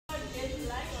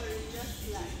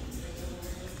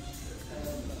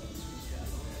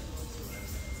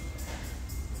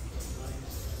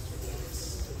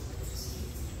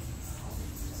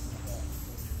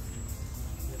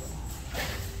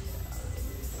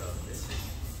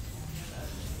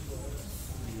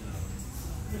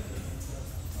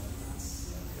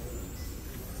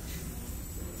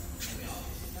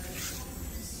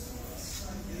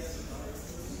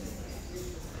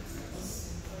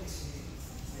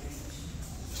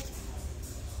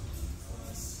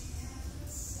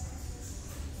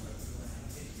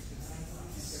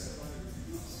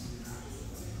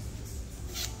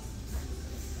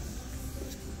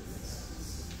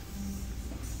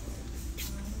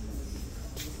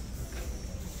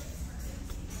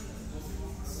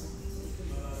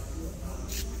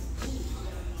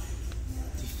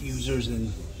diffusers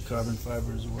in carbon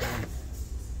fiber as well.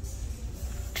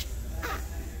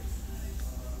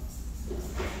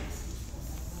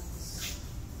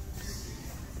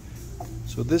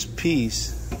 So this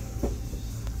piece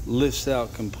lifts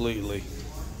out completely.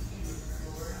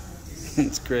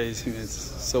 It's crazy. It's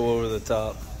so over the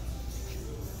top.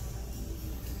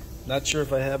 Not sure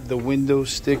if I have the window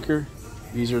sticker.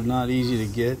 These are not easy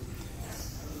to get.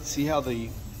 See how the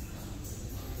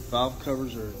valve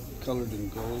covers are colored in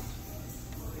gold?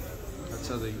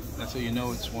 That's how you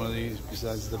know it's one of these,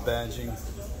 besides the badging.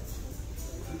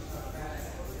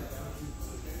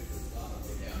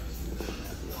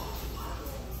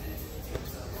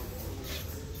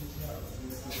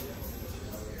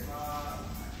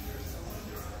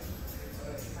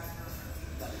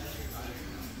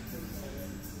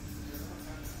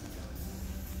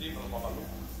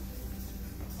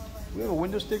 Do we have a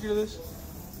window sticker to this?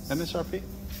 MSRP?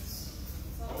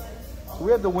 Do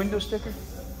we have the window sticker?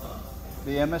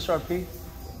 The MSRP?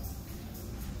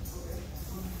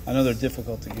 I know they're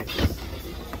difficult to get.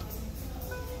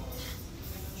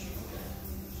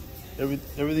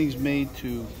 Everything's made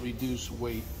to reduce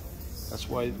weight. That's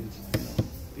why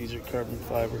these are carbon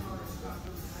fiber.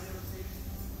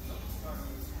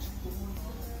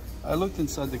 I looked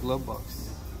inside the glove box.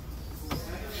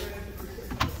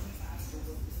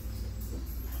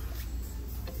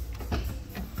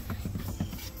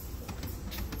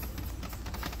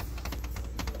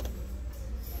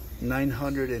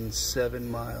 $907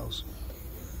 miles.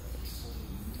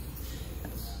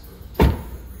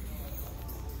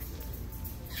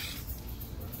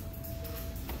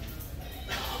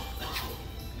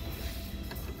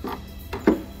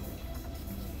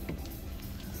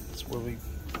 That's where we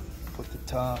put the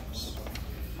tops.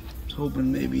 I was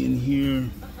hoping maybe in here.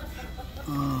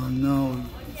 Oh no,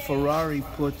 Ferrari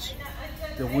puts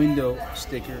the window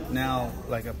sticker now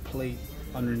like a plate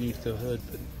underneath the hood,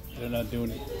 but they're not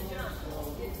doing it.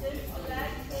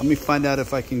 Let me find out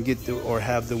if I can get or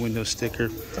have the window sticker,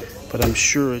 but I'm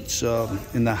sure it's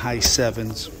in the high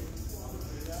 7s.